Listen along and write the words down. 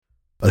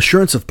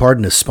Assurance of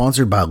Pardon is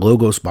sponsored by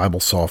Logos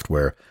Bible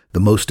Software, the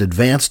most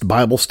advanced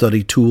Bible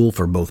study tool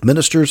for both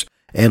ministers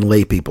and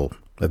lay people.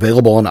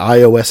 Available on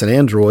iOS and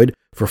Android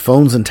for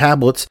phones and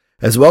tablets,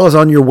 as well as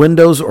on your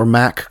Windows or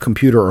Mac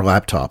computer or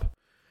laptop.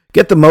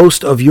 Get the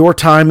most of your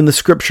time in the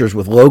Scriptures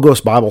with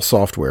Logos Bible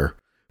Software.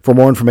 For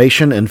more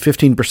information and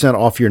 15%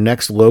 off your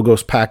next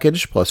Logos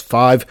package, plus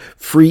 5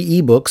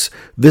 free ebooks,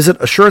 visit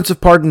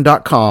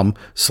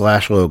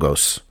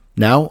assuranceofpardon.com/logos.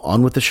 Now,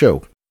 on with the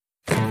show.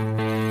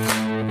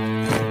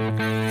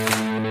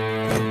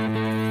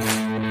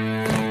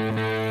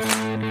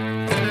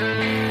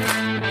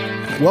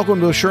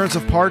 Welcome to Assurance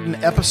of Pardon,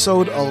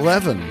 Episode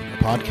 11, a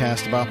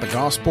podcast about the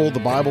gospel,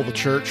 the Bible, the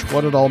church,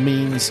 what it all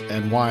means,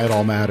 and why it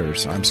all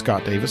matters. I'm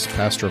Scott Davis,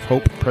 pastor of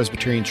Hope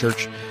Presbyterian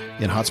Church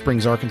in Hot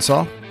Springs,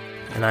 Arkansas.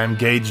 And I'm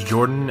Gage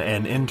Jordan,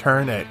 an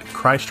intern at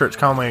Christ Church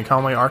Conway in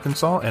Conway,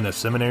 Arkansas, and a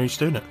seminary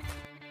student.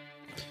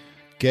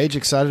 Gage,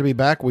 excited to be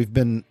back. We've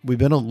been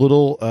a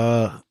little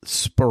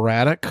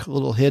sporadic, a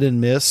little hit and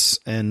miss,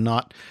 and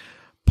not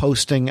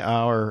posting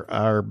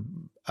our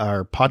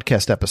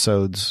podcast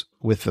episodes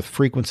with the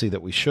frequency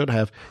that we should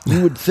have.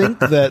 You would think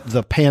that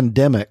the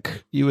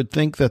pandemic,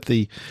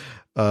 the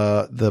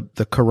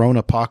corona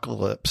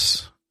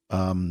apocalypse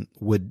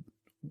would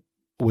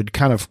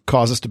kind of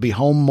cause us to be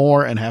home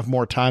more and have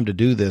more time to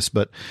do this,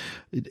 but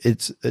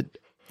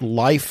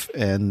life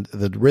and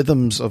the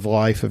rhythms of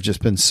life have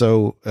just been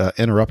so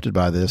interrupted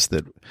by this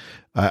that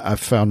I've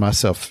found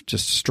myself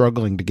just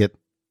struggling to get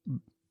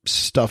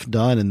stuff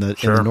done in the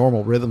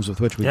normal rhythms with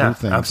which we do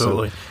things.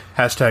 Absolutely. So,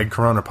 hashtag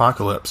Corona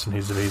Apocalypse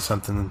needs to be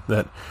something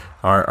that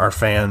our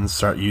fans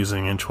start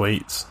using in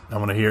tweets. I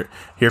want to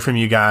hear from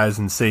you guys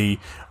and see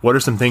what are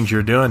some things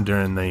you're doing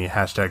during the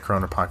hashtag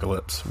Corona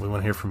Apocalypse. We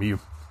want to hear from you.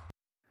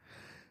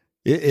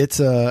 It's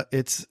a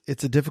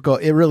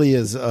difficult, it really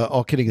is,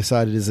 all kidding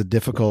aside, it is a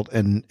difficult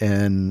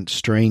and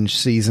strange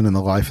season in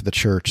the life of the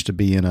church to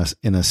be in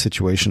a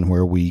situation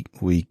where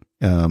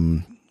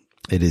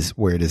it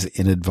is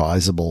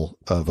inadvisable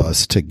of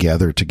us to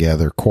gather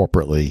together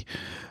corporately.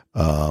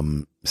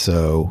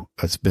 So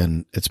it's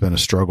been a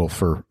struggle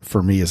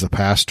for me as a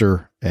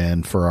pastor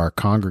and for our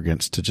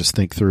congregants to just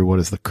think through what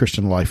does the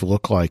Christian life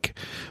look like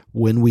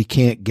when we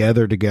can't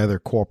gather together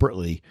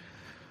corporately.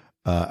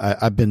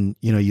 I've been,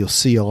 you'll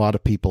see a lot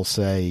of people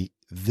say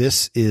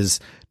this is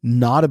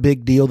not a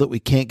big deal that we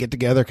can't get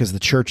together because the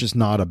church is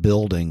not a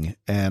building.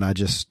 And I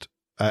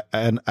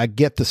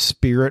get the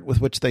spirit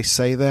with which they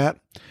say that.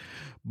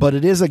 But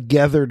it is a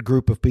gathered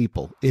group of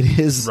people. It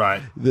is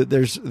right.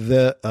 There's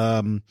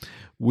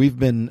we've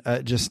been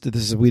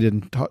we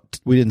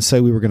didn't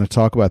say we were going to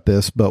talk about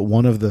this, but I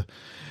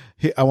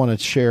want to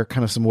share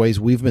kind of some ways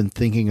we've been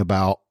thinking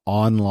about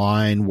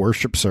online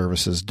worship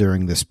services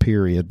during this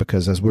period,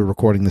 because as we're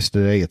recording this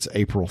today, it's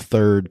April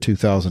 3rd,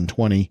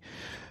 2020,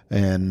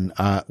 and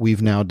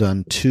we've now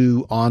done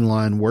 2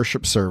 online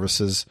worship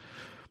services.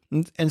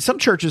 And some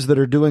churches that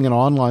are doing an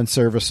online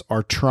service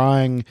are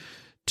trying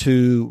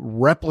to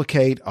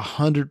replicate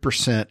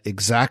 100%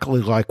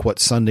 exactly like what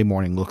Sunday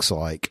morning looks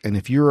like. And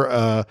if you're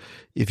a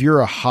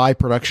high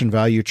production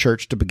value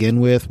church to begin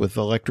with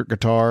electric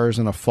guitars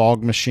and a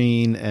fog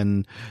machine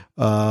and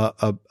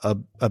a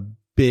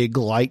big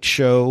light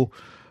show,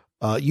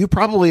 you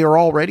probably are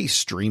already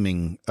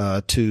streaming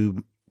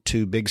to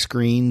big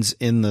screens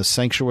in the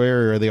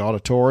sanctuary or the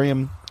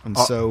auditorium. And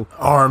so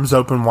arms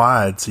open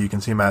wide so you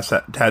can see my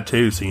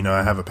tattoo, so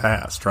I have a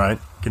past, right?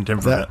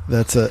 Contemporary.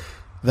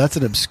 That's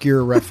an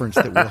obscure reference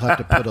that we'll have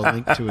to put a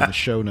link to in the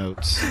show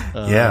notes.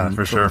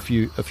 For sure. A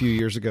few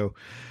years ago.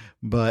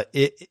 But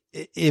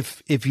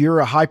if you're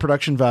a high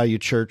production value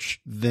church,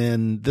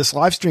 then this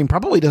live stream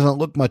probably doesn't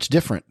look much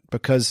different,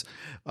 because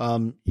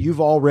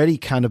you've already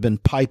kind of been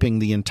piping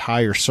the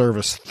entire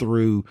service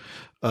through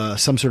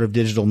some sort of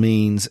digital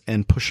means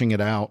and pushing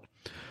it out.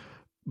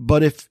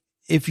 But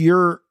if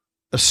you're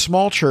a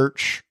small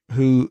church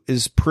who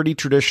is pretty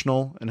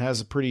traditional and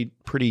has a pretty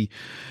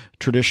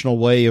traditional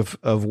way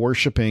of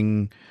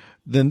worshiping,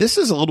 then this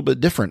is a little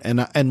bit different.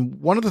 And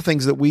one of the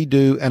things that we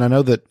do, and I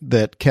know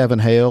that Kevin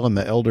Hale and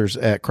the elders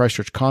at Christ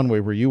Church Conway,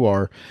 where you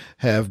are,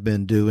 have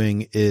been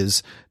doing,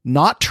 is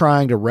not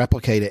trying to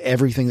replicate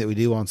everything that we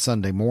do on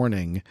Sunday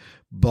morning,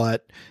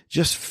 but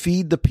just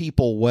feed the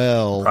people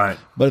well. Right.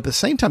 But at the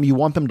same time, you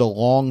want them to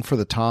long for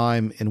the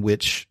time in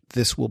which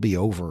this will be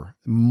over.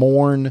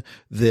 Mourn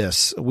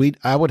this.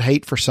 I would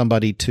hate for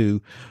somebody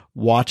to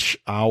watch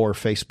our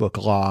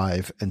Facebook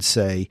Live and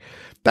say,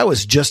 that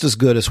was just as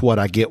good as what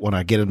I get when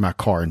I get in my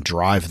car and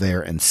drive there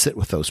and sit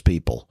with those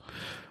people.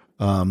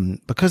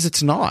 Because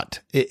it's not,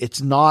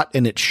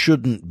 and it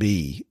shouldn't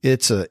be.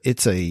 It's a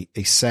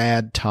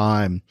sad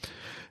time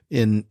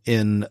in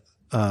the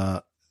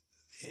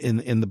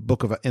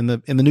book of, in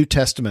the New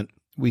Testament.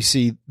 We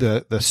see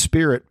the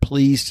Spirit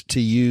pleased to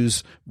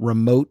use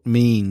remote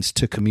means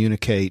to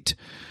communicate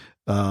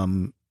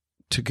with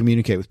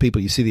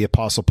people. You see the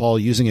Apostle Paul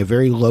using a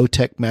very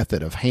low-tech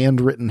method of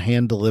handwritten,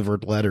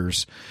 hand-delivered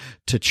letters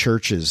to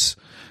churches.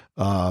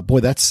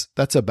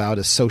 That's about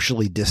as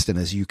socially distant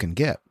as you can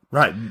get.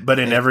 Right. But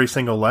in every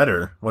single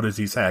letter, what does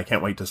he say? I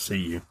can't wait to see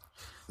you.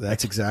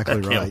 That's exactly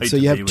I can't right. wait So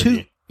to you be have with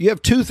two. You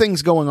have two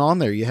things going on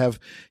there. You have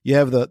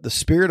the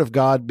Spirit of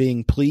God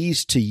being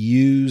pleased to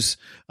use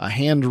a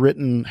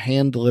handwritten,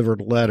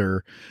 hand-delivered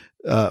letter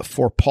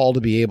for Paul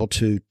to be able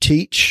to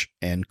teach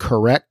and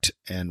correct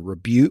and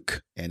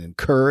rebuke and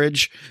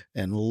encourage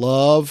and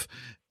love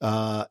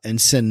and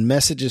send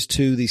messages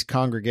to these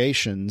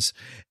congregations.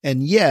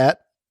 And yet,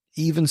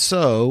 even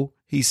so,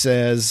 he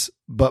says,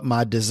 but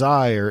my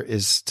desire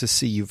is to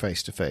see you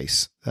face to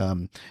face.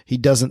 He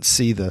doesn't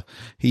see the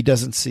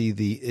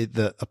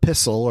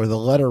epistle or the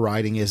letter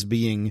writing as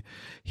being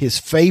his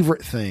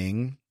favorite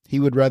thing. He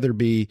would rather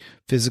be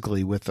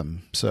physically with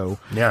them. So,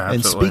 yeah, absolutely.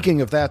 And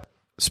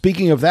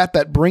speaking of that,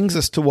 that brings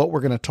us to what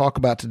we're going to talk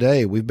about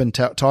today. We've been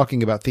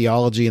talking about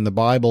theology in the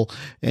Bible,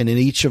 and in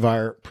each of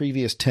our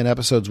previous 10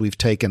 episodes, we've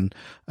taken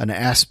an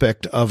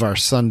aspect of our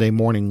Sunday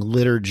morning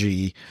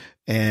liturgy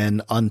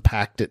and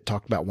unpacked it,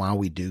 talked about why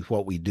we do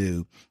what we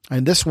do.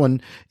 And this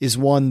one is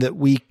one that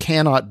we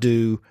cannot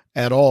do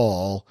at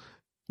all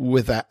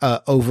with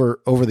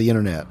over the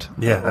internet.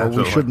 Yeah, or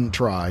we shouldn't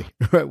try.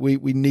 We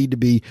need to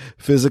be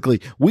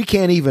physically. We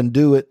can't even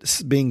do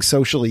it being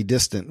socially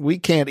distant. We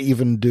can't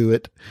even do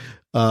it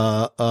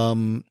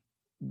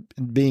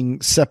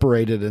being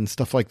separated and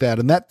stuff like that.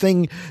 And that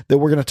thing that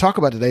we're going to talk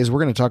about today is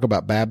we're going to talk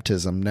about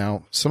baptism.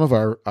 Now, some of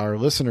our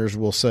listeners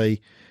will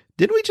say,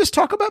 didn't we just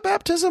talk about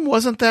baptism?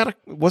 Wasn't that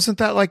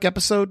like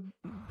episode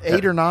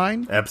 8 or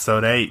 9?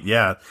 Episode 8,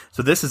 yeah.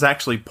 So this is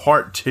actually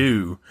part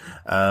 2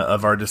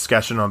 of our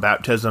discussion on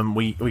baptism.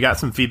 We got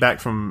some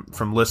feedback from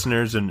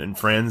listeners and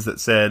friends that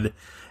said,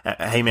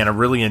 hey man, I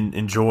really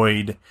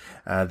enjoyed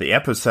the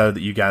episode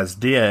that you guys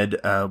did.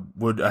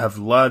 Would have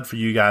loved for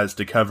you guys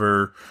to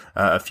cover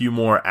a few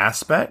more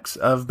aspects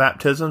of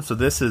baptism. So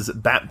this is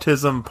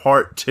baptism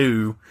part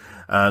 2.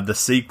 The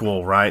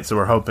sequel, right? So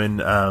we're hoping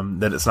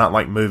that it's not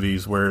like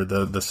movies where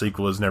the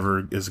sequel is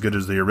never as good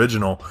as the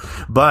original.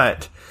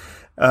 But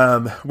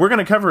we're going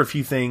to cover a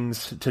few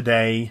things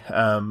today,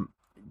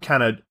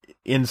 kind of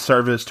in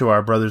service to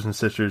our brothers and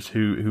sisters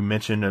who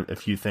mentioned a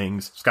few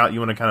things. Scott, you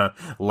want to kind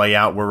of lay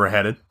out where we're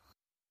headed?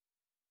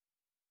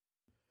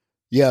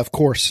 Yeah, of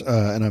course.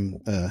 And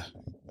I'm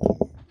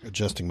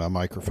adjusting my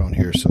microphone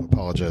here, so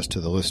apologize to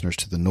the listeners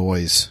to the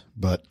noise.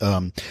 But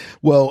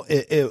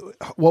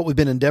what we've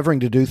been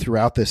endeavoring to do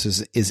throughout this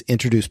is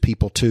introduce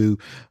people to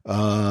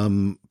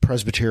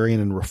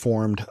Presbyterian and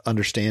Reformed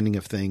understanding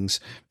of things.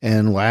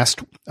 And last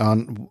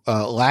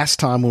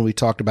time when we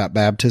talked about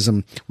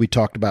baptism, we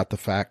talked about the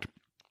fact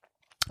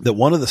that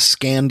one of the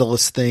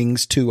scandalous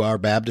things to our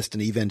Baptist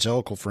and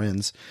evangelical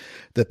friends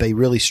that they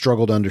really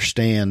struggle to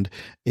understand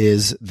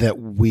is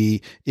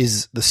the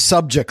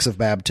subjects of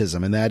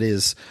baptism, and that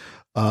is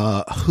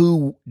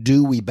who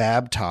do we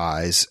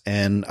baptize?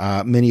 And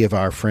many of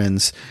our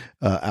friends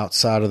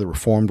outside of the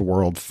Reformed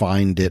world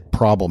find it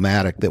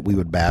problematic that we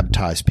would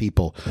baptize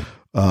people,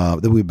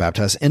 that we would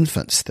baptize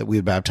infants, that we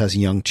would baptize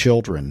young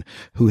children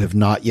who have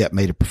not yet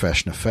made a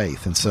profession of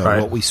faith. And so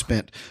What we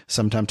spent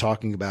some time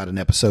talking about in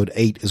episode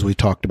 8 is we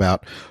talked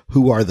about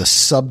who are the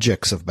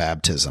subjects of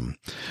baptism,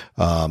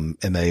 and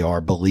they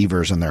are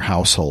believers in their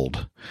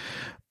household.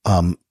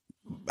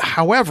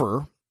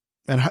 However,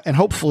 and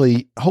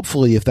hopefully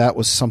if that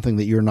was something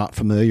that you're not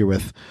familiar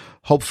with,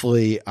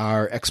 hopefully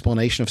our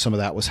explanation of some of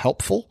that was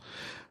helpful.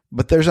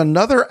 But there's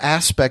another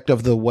aspect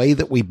of the way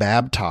that we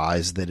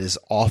baptize that is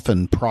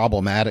often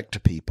problematic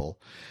to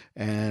people.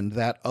 And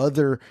that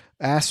other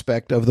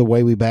aspect of the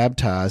way we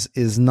baptize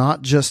is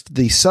not just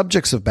the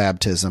subjects of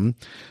baptism,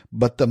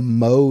 but the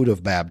mode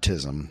of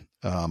baptism,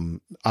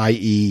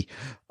 i.e.,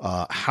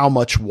 how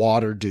much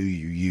water do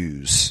you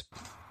use?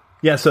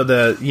 Yeah, so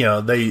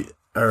they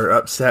are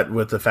upset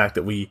with the fact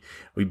that we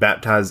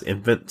baptize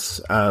infants,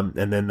 and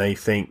then they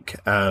think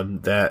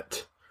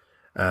that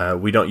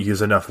we don't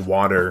use enough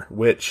water,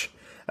 which,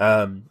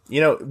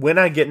 when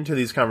I get into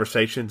these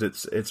conversations,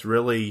 it's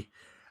really,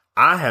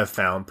 I have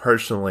found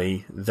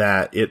personally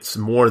that it's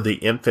more the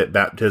infant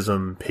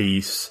baptism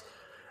piece,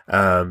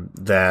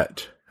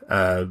 that,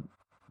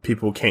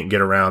 people can't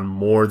get around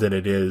more than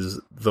it is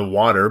the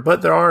water.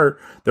 But there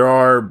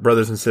are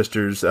brothers and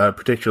sisters,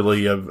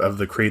 particularly of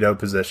the credo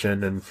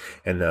position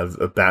and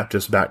of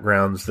Baptist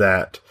backgrounds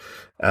that,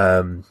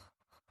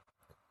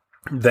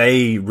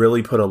 they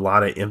really put a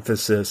lot of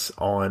emphasis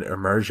on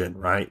immersion,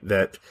 right?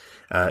 That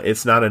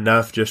it's not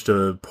enough just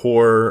to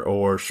pour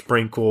or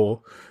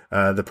sprinkle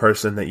the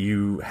person, that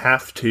you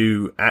have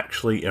to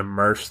actually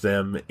immerse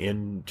them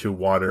into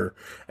water.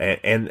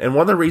 And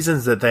one of the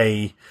reasons that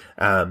they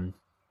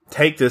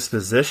take this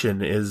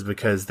position is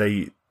because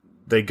they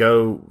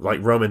go like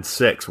Romans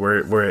 6,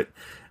 where it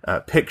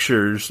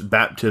pictures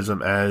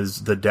baptism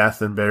as the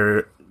death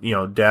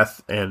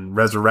and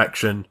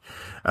resurrection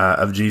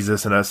of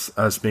Jesus, and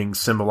us being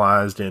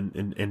symbolized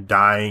in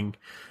dying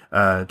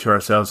to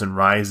ourselves and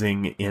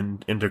rising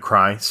into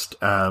Christ.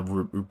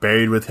 We're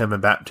buried with him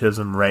in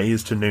baptism,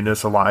 raised to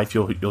newness of life.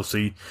 You'll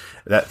see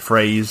that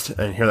phrase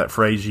and hear that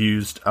phrase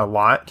used a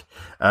lot.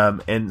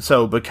 And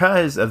so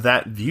because of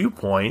that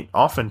viewpoint,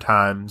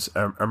 oftentimes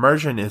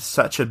immersion is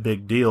such a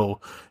big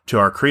deal to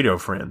our credo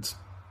friends.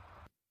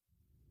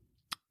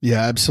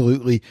 Yeah,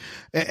 absolutely.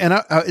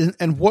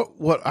 And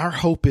what our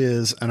hope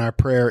is and our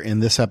prayer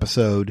in this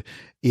episode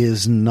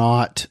is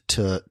not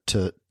to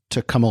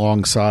come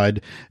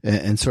alongside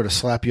and sort of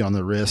slap you on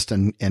the wrist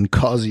and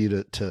cause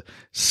you to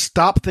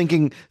stop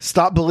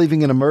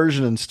believing in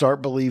immersion and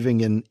start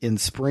believing in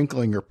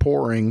sprinkling or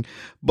pouring,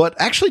 but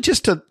actually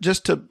just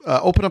to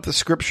open up the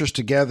scriptures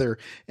together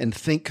and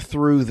think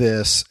through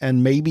this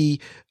and maybe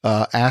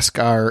ask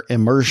our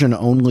immersion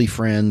only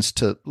friends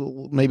to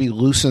maybe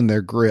loosen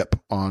their grip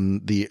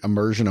on the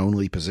immersion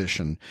only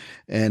position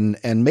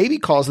and maybe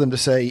cause them to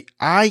say,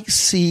 I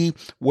see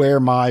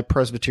where my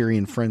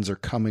Presbyterian friends are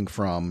coming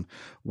from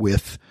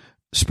with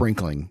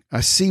sprinkling.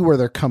 I see where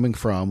they're coming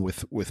from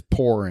with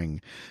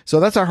pouring. So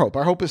that's our hope.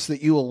 Our hope is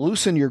that you will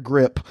loosen your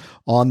grip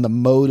on the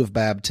mode of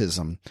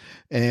baptism.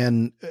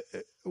 And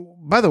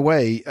by the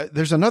way,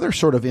 there's another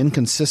sort of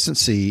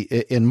inconsistency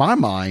in my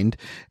mind,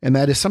 and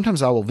that is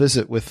sometimes I will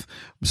visit with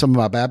some of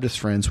my Baptist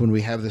friends when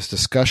we have this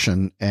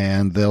discussion,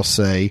 and they'll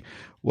say,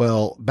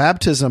 well,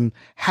 baptism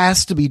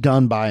has to be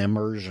done by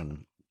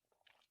immersion.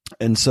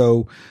 And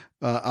so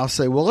I'll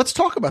say, well, let's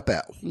talk about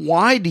that.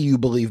 Why do you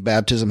believe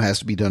baptism has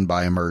to be done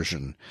by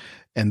immersion?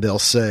 And they'll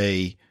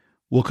say,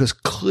 well, because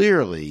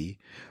clearly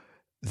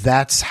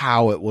that's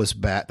how it was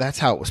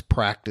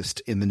practiced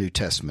in the New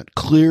Testament.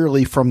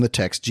 Clearly from the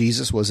text,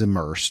 Jesus was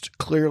immersed.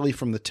 Clearly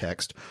from the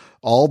text,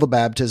 all the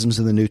baptisms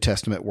in the New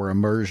Testament were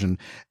immersion.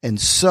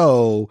 And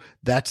so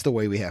that's the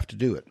way we have to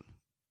do it.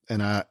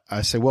 And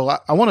I say,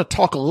 well, I want to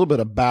talk a little bit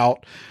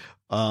about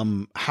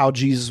how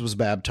Jesus was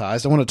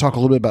baptized. I want to talk a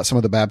little bit about some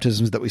of the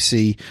baptisms that we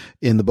see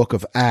in the book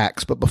of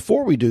Acts. But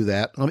before we do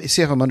that, let me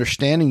see if I'm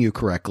understanding you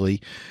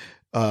correctly.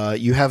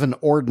 You have an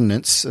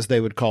ordinance, as they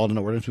would call it, an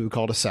ordinance we would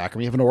call it a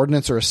sacrament. You have an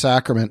ordinance or a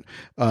sacrament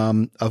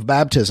of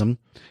baptism,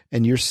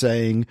 and you're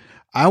saying,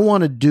 I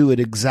want to do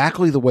it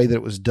exactly the way that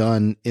it was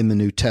done in the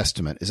New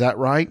Testament. Is that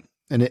right?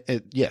 And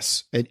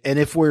yes. And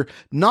if we're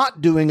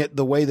not doing it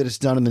the way that it's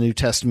done in the New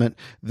Testament,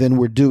 then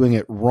we're doing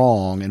it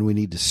wrong and we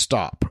need to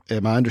stop.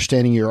 Am I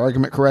understanding your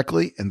argument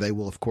correctly? And they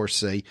will, of course,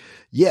 say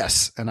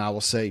yes. And I will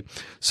say,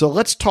 so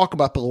let's talk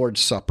about the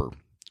Lord's Supper.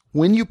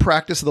 When you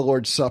practice the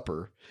Lord's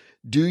Supper,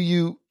 do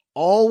you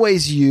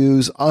always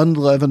use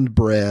unleavened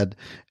bread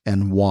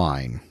and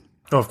wine?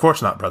 Oh, of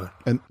course not, brother.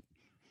 And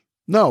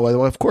no,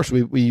 of course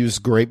we use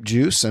grape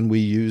juice and we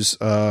use,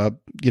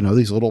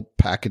 these little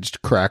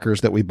packaged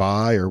crackers that we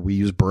buy, or we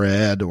use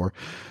bread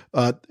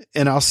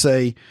and I'll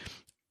say,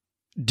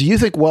 do you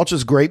think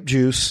Welch's grape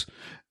juice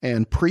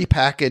and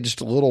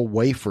prepackaged little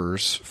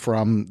wafers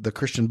from the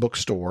Christian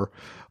bookstore,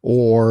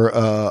 or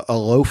a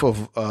loaf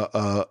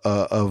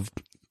of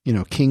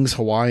King's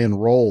Hawaiian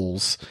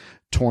rolls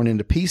torn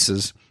into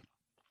pieces,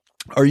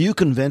 are you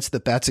convinced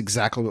that that's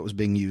exactly what was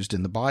being used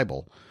in the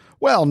Bible?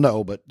 Well,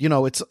 no, but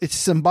it's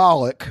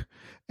symbolic,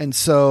 and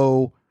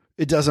so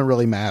it doesn't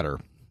really matter.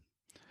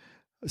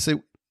 See,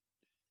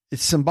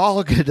 it's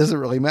symbolic and it doesn't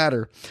really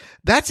matter.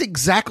 That's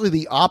exactly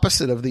the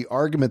opposite of the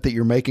argument that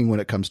you're making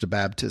when it comes to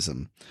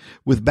baptism.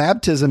 With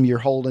baptism, you're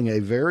holding a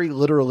very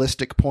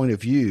literalistic point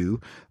of view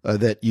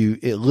that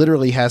it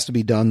literally has to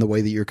be done the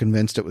way that you're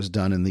convinced it was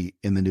done in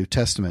the New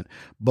Testament.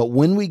 But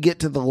when we get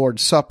to the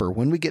Lord's Supper,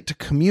 when we get to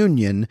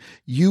communion,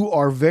 you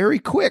are very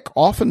quick,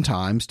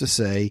 oftentimes, to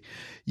say,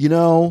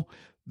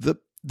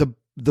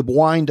 the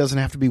wine doesn't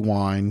have to be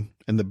wine,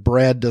 and the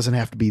bread doesn't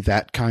have to be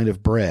that kind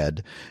of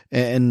bread.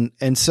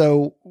 And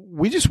so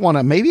we just want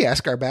to maybe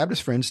ask our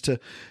Baptist friends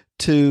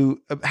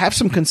to have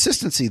some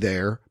consistency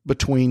there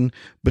between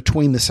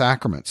the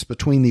sacraments,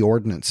 between the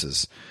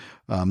ordinances.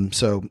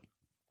 So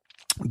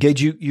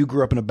Gage, you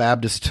grew up in a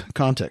Baptist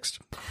context.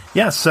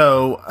 Yeah,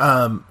 so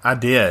I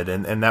did,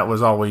 and that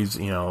was always,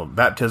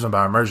 baptism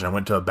by immersion. I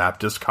went to a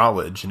Baptist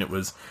college, and it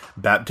was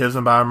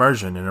baptism by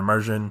immersion, and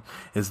immersion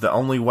is the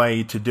only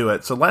way to do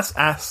it. So let's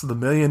ask the $1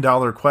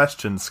 million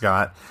question,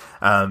 Scott.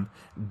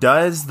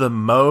 Does the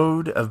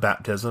mode of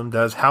baptism,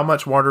 how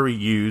much water we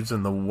use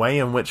and the way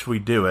in which we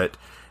do it,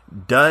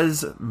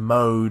 does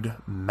mode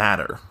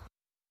matter?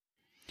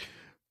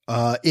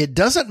 It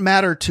doesn't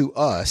matter to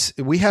us.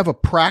 We have a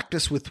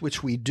practice with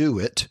which we do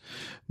it,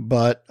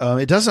 but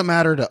it doesn't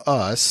matter to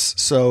us.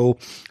 So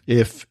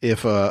if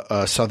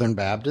a Southern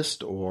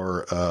Baptist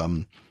or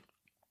a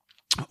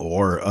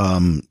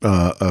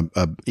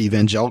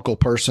evangelical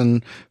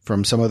person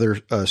from some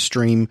other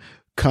stream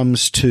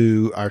comes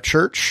to our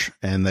church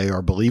and they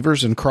are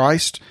believers in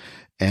Christ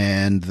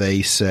and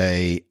they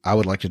say, I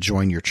would like to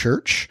join your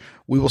church,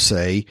 we will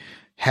say,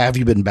 have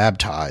you been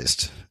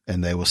baptized?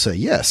 And they will say,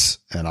 yes.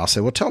 And I'll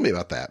say, well, tell me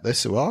about that. They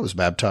say, well, I was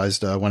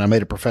baptized when I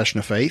made a profession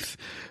of faith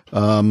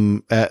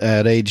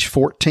at age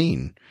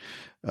 14.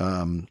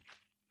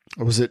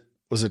 Was it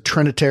was it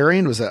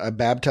Trinitarian? Was that I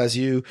baptize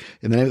you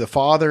in the name of the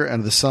Father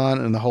and the Son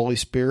and the Holy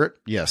Spirit?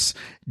 Yes.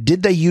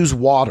 Did they use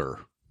water?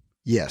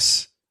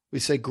 Yes. We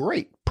say,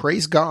 great,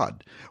 praise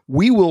God.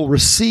 We will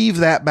receive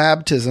that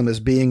baptism as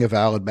being a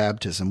valid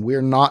baptism.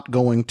 We're not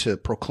going to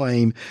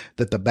proclaim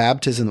that the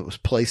baptism that was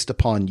placed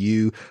upon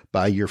you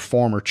by your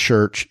former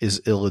church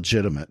is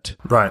illegitimate.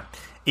 Right.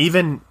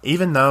 Even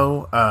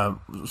though,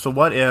 so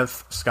what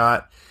if,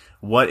 Scott,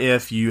 what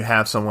if you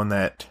have someone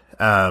that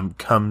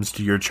comes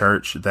to your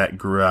church that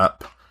grew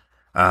up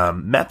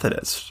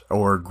Methodist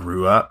or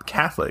grew up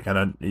Catholic? I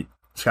know,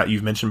 Scott,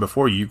 you've mentioned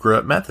before you grew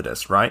up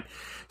Methodist, right?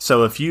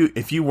 So if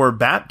you were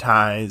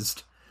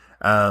baptized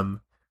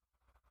in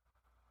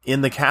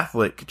the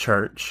Catholic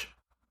Church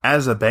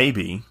as a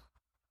baby,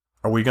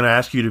 are we going to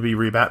ask you to be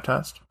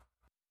rebaptized?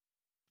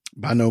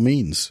 By no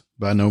means.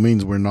 By no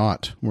means. We're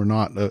not.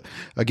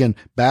 Again,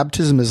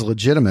 baptism is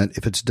legitimate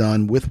if it's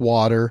done with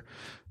water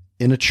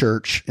in a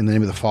church in the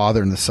name of the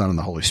Father and the Son and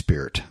the Holy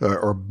Spirit,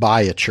 or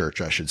by a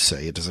church, I should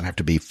say. It doesn't have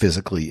to be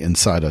physically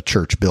inside a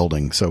church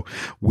building. So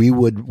we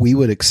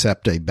would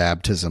accept a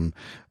baptism,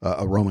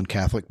 a Roman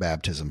Catholic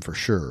baptism for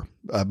sure.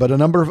 But a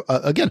number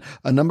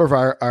of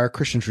our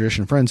Christian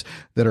tradition friends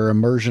that are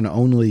immersion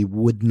only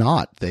would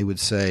not. They would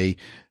say,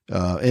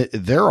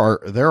 there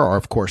are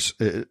of course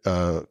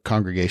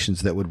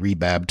congregations that would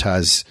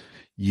rebaptize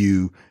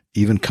you,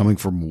 even coming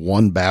from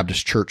one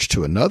Baptist church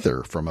to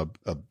another, from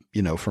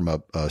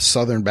a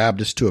Southern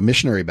Baptist to a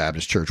missionary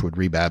Baptist church would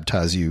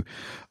rebaptize you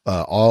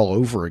all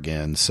over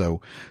again.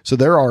 So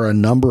there are a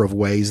number of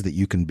ways that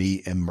you can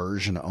be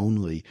immersion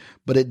only,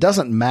 but it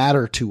doesn't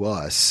matter to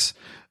us.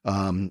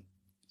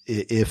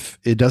 If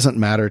it doesn't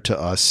matter to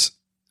us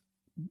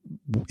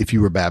if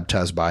you were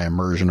baptized by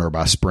immersion or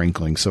by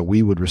sprinkling. So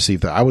we would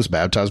receive that. I was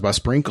baptized by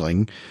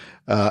sprinkling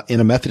in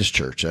a Methodist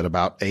church at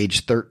about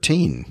age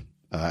 13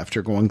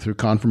 after going through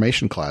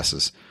confirmation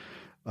classes.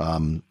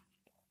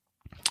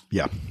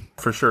 Yeah,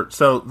 for sure.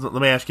 So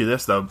let me ask you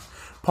this, though.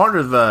 Part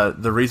of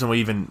the reason we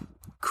even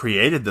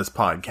created this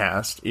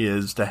podcast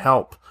is to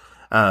help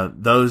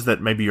those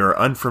that maybe are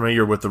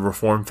unfamiliar with the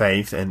Reformed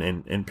faith, and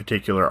in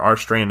particular our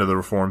strand of the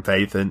Reformed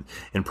faith and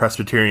in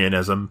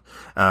Presbyterianism.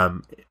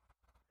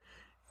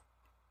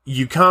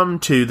 You come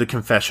to the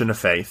Confession of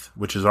Faith,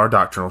 which is our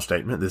doctrinal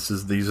statement.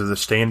 These are the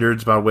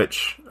standards by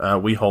which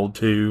we hold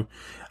to,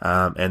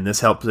 and this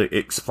helps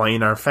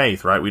explain our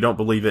faith, right? We don't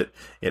believe it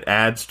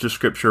adds to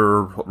Scripture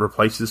or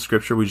replaces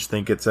Scripture. We just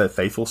think it's a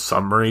faithful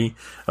summary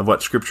of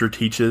what Scripture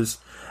teaches.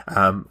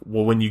 Well,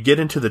 when you get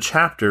into the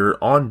chapter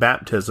on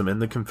baptism in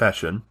the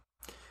Confession,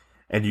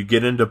 and you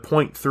get into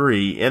point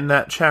 3 in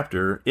that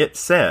chapter, it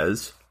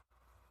says,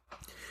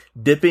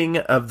 dipping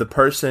of the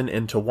person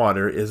into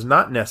water is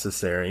not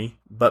necessary,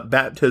 but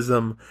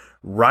baptism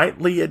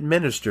rightly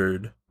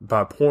administered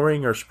by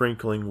pouring or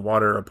sprinkling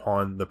water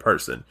upon the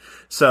person.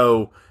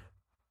 So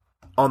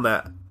on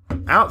that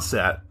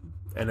outset,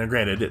 and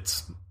granted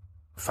it's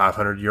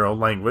 500-year-old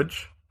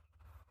language,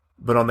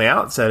 but on the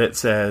outset it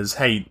says,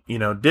 hey,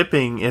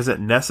 dipping isn't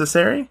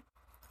necessary.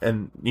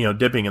 And,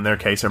 dipping in their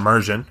case,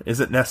 immersion,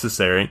 isn't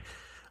necessary,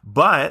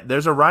 but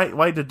there's a right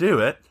way to do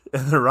it.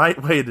 And the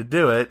right way to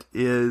do it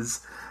is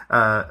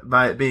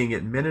by it being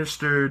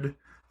administered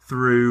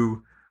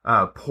through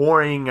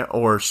pouring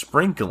or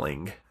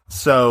sprinkling.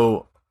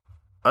 So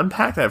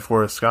unpack that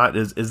for us, Scott.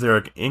 Is there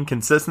an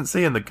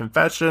inconsistency in the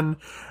confession?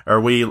 Are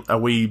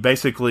we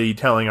basically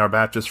telling our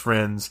Baptist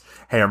friends,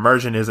 hey,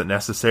 immersion isn't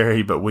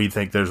necessary, but we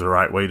think there's a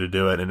right way to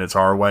do it, and it's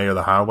our way or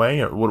the highway?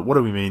 Or what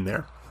do we mean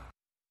there?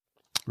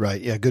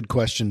 Right. Yeah. Good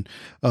question.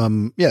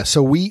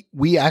 So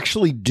we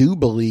actually do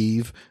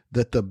believe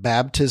that the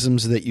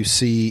baptisms that you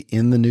see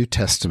in the New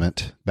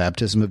Testament,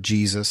 baptism of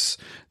Jesus,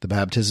 the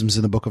baptisms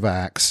in the book of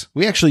Acts,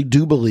 we actually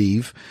do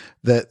believe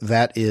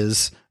that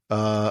is,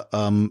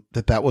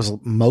 that was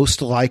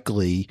most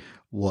likely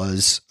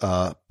was,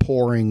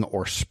 pouring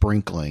or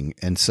sprinkling.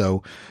 And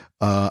so,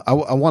 I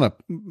want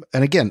to,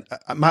 and again,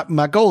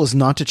 my goal is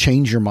not to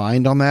change your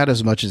mind on that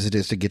as much as it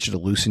is to get you to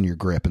loosen your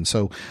grip. And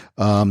so,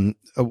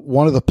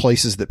 one of the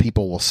places that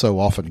people will so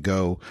often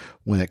go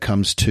when it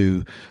comes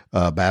to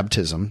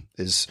baptism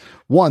is,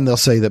 one, they'll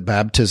say that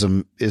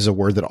baptism is a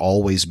word that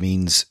always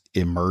means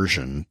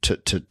immersion,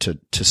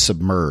 to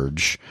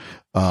submerge,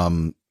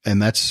 and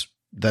that's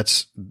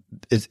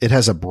it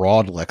has a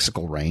broad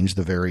lexical range,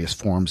 the various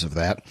forms of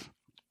that.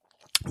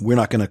 We're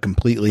not going to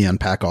completely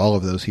unpack all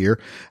of those here.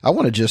 I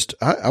want to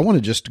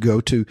just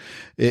go to,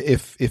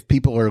 if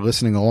people are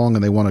listening along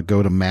and they want to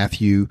go to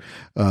Matthew,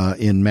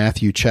 in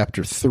Matthew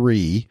chapter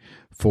 3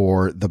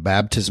 for the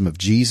baptism of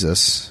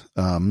Jesus,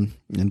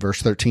 in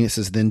verse 13, it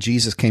says, then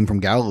Jesus came from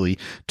Galilee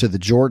to the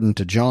Jordan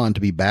to John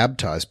to be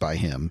baptized by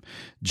him.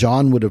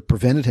 John would have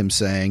prevented him,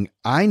 saying,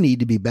 I need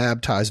to be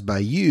baptized by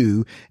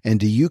you, and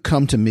do you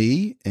come to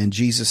me? And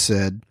Jesus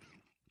said,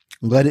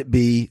 let it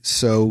be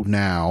so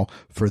now,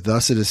 for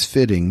thus it is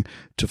fitting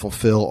to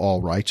fulfill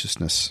all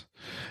righteousness.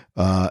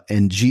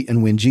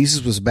 And when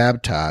Jesus was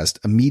baptized,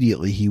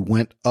 immediately he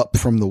went up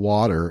from the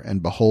water,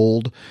 and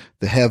behold,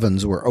 the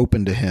heavens were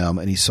opened to him,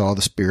 and he saw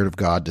the Spirit of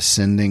God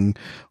descending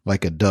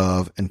like a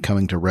dove and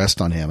coming to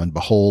rest on him. And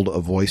behold, a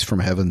voice from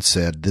heaven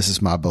said, "This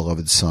is my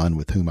beloved Son,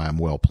 with whom I am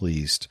well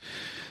pleased."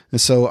 And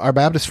so our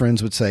Baptist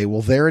friends would say,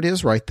 well, there it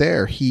is right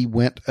there. He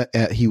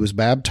was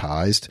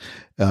baptized.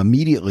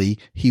 Immediately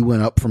he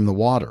went up from the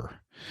water.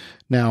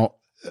 Now,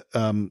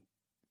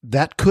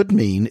 that could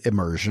mean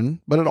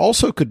immersion, but it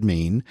also could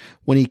mean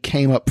when he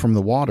came up from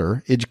the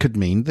water, it could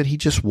mean that he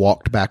just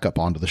walked back up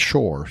onto the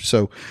shore.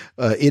 So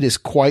it is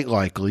quite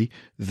likely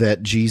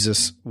that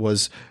Jesus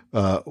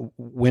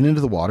went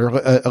into the water.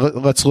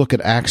 Let's look at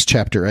Acts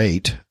chapter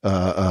 8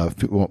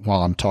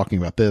 while I'm talking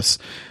about this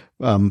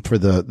for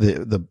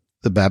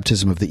the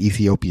baptism of the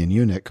Ethiopian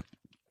eunuch.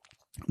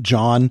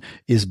 John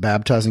is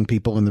baptizing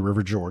people in the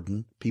River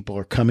Jordan. People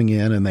are coming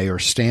in and they are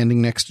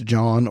standing next to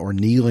John or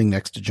kneeling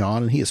next to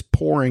John, and he is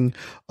pouring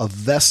a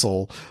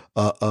vessel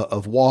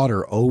of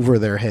water over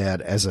their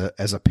head as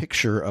a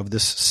picture of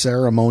this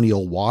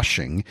ceremonial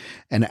washing.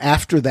 And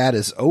after that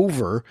is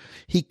over,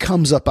 he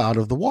comes up out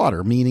of the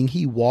water, meaning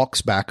he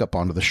walks back up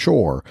onto the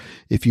shore.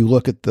 If you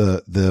look at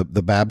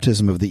the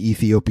baptism of the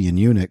Ethiopian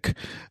eunuch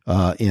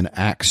in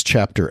Acts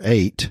chapter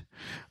 8,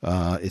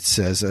 it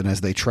says, "And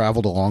as they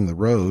traveled along the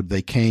road,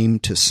 they came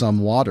to some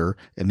water,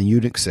 and the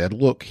eunuch said,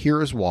 'Look,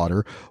 here is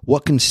water.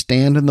 What can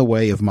stand in the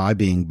way of my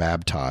being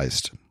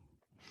baptized?'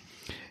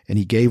 And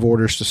he gave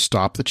orders to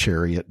stop the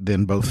chariot.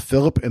 Then both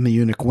Philip and the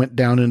eunuch went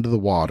down into the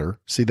water."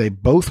 See, they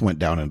both went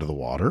down into the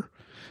water.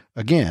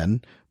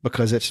 Again,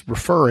 because it's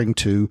referring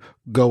to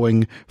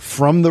going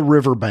from the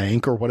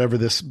riverbank or whatever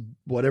this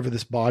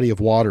body of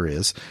water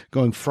is,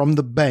 going from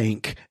the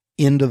bank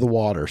into the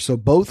water. So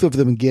both of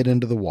them get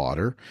into the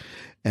water,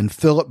 and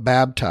Philip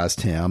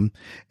baptized him.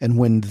 And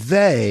when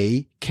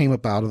they came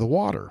up out of the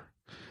water,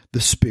 the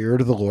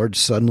Spirit of the Lord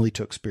suddenly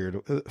took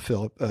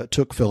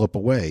Philip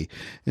away.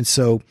 And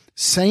so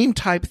same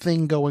type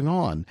thing going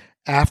on.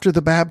 After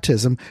the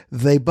baptism,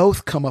 they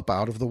both come up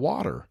out of the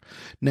water.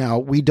 Now,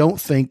 we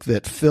don't think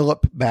that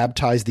Philip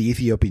baptized the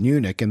Ethiopian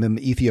eunuch and then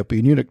the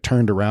Ethiopian eunuch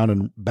turned around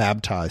and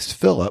baptized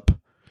Philip.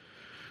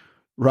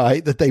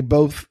 Right, that they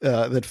both,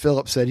 that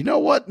Philip said, "You know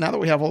what, now that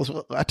we have all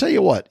this, I tell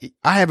you what,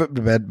 I haven't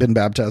been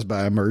baptized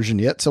by immersion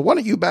yet, so why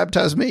don't you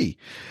baptize me?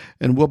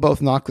 And we'll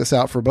both knock this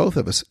out for both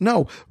of us."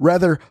 No,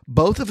 rather,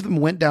 both of them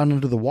went down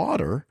into the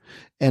water,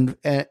 and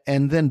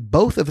then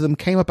both of them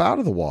came up out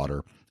of the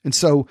water. And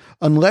so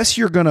unless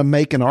you're going to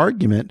make an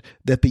argument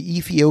that the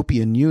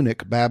Ethiopian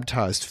eunuch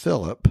baptized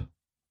Philip,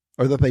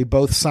 or that they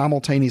both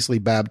simultaneously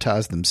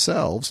baptized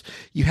themselves,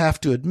 you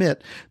have to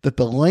admit that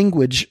the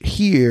language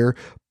here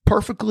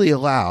perfectly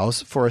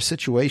allows for a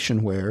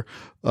situation where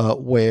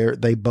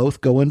they both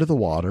go into the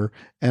water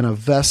and a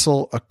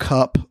vessel, a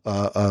cup,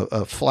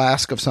 a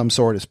flask of some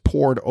sort is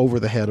poured over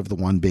the head of the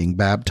one being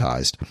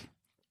baptized.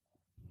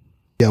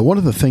 Yeah, one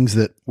of the things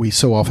that we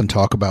so often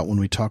talk about when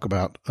we talk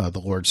about the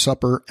Lord's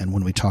Supper and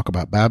when we talk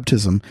about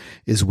baptism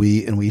is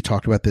we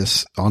talked about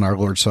this on our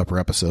Lord's Supper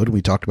episode, and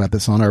we talked about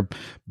this on our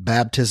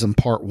Baptism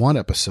Part 1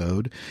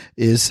 episode,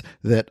 is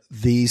that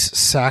these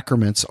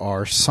sacraments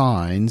are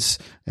signs,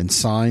 and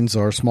signs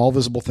are small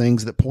visible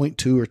things that point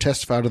to or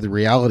testify to the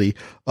reality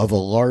of a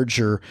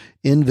larger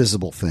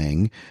invisible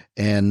thing.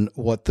 And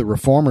what the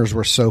reformers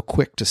were so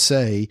quick to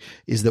say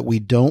is that we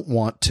don't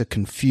want to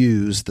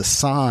confuse the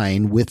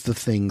sign with the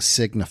thing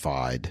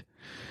signified.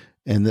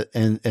 And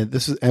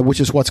this is,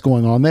 which is what's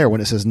going on there when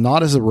it says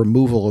not as a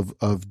removal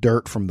of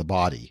dirt from the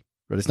body,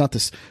 right? It's not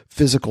this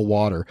physical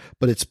water,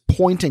 but it's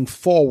pointing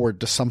forward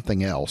to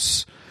something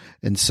else.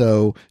 And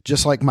so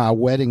just like my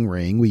wedding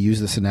ring, we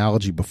used this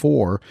analogy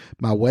before,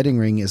 my wedding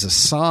ring is a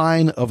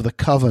sign of the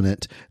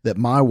covenant that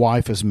my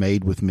wife has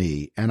made with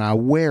me. And I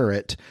wear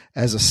it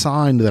as a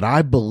sign that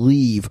I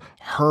believe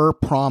her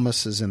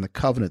promises in the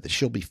covenant that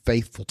she'll be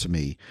faithful to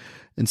me.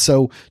 And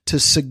so to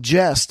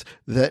suggest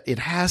that it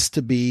has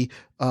to be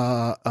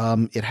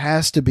immersion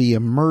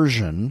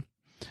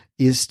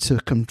is to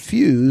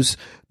confuse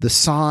the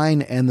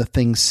sign and the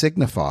thing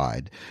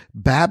signified.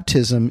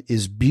 Baptism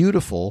is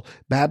beautiful.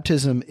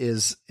 Baptism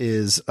is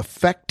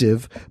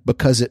effective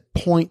because it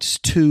points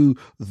to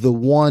the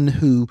one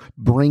who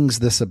brings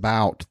this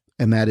about,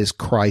 and that is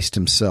Christ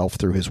himself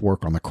through his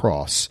work on the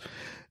cross.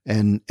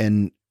 And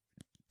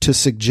to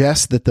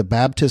suggest that the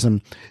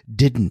baptism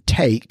didn't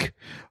take,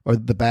 or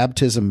the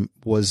baptism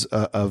was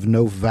of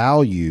no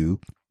value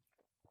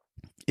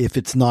if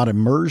it's not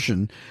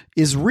immersion,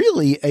 is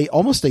really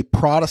almost a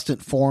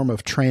Protestant form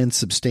of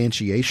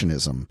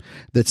transubstantiationism,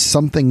 that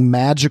something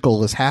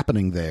magical is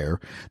happening there.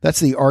 That's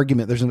the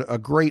argument. There's a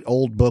great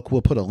old book,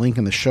 we'll put a link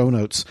in the show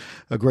notes,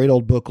 a great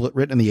old book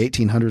written in the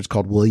 1800s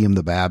called William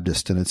the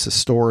Baptist, and it's a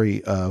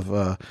story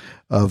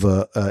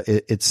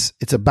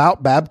it's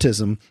about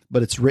baptism,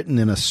 but it's written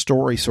in a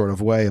story sort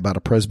of way about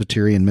a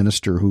Presbyterian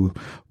minister who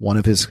one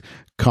of his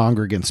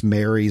congregants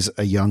marries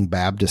a young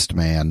Baptist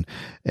man,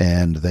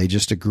 and they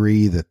just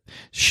agree that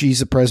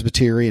she's a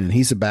Presbyterian and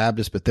he's a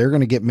Baptist, but they're going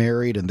to get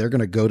married and they're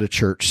going to go to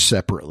church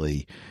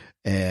separately.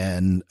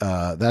 and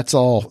that's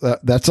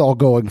all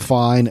going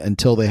fine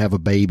until they have a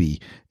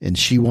baby, and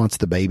she wants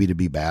the baby to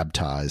be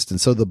baptized. And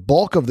so the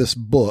bulk of this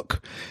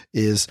book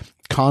is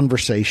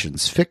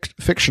conversations,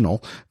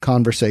 fictional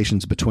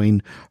conversations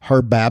between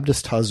her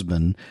Baptist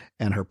husband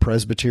and her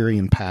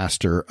Presbyterian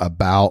pastor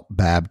about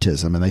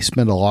baptism. And they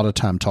spend a lot of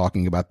time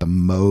talking about the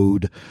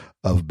mode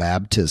of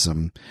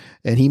baptism.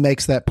 And he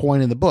makes that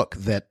point in the book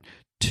that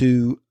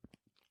to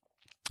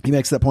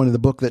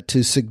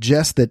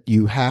suggest that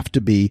you have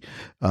to be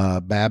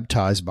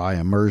baptized by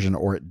immersion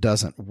or it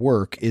doesn't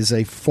work is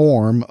a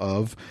form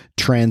of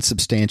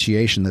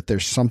transubstantiation, that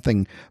there's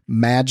something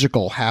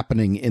magical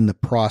happening in the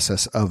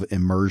process of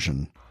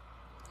immersion.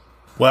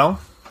 Well,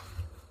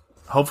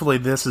 hopefully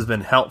this has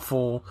been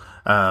helpful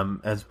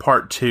as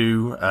part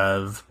 2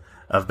 of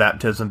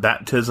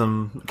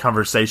Baptism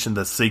Conversation,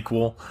 the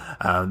sequel.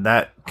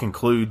 That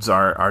concludes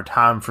our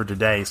time for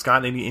today.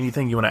 Scott,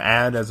 anything you want to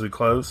add as we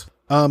close?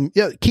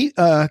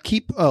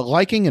 Keep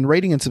liking and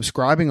rating and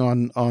subscribing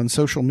on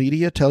social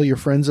media. Tell your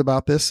friends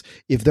about this.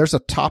 If there's a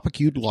topic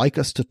you'd like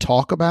us to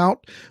talk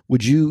about,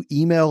 would you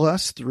email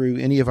us through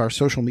any of our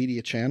social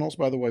media channels?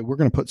 By the way, we're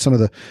going to put some of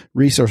the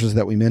resources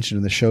that we mentioned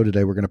in the show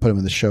today. We're going to put them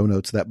in the show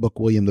notes. That book,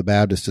 William the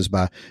Baptist, is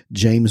by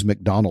James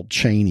McDonald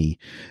Cheney,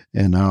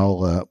 and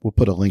we'll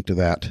put a link to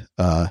that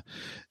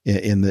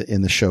in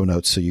the show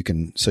notes so you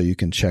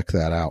can check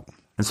that out.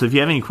 And so if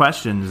you have any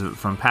questions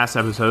from past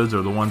episodes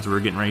or the ones that we're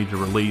getting ready to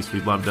release,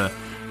 we'd love to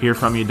hear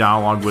from you,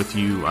 dialogue with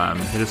you.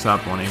 Hit us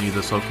up on any of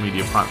the social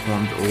media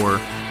platforms or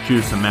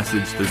shoot us a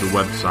message through the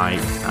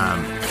website.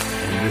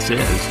 And this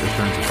is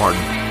Assurance of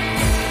Pardon.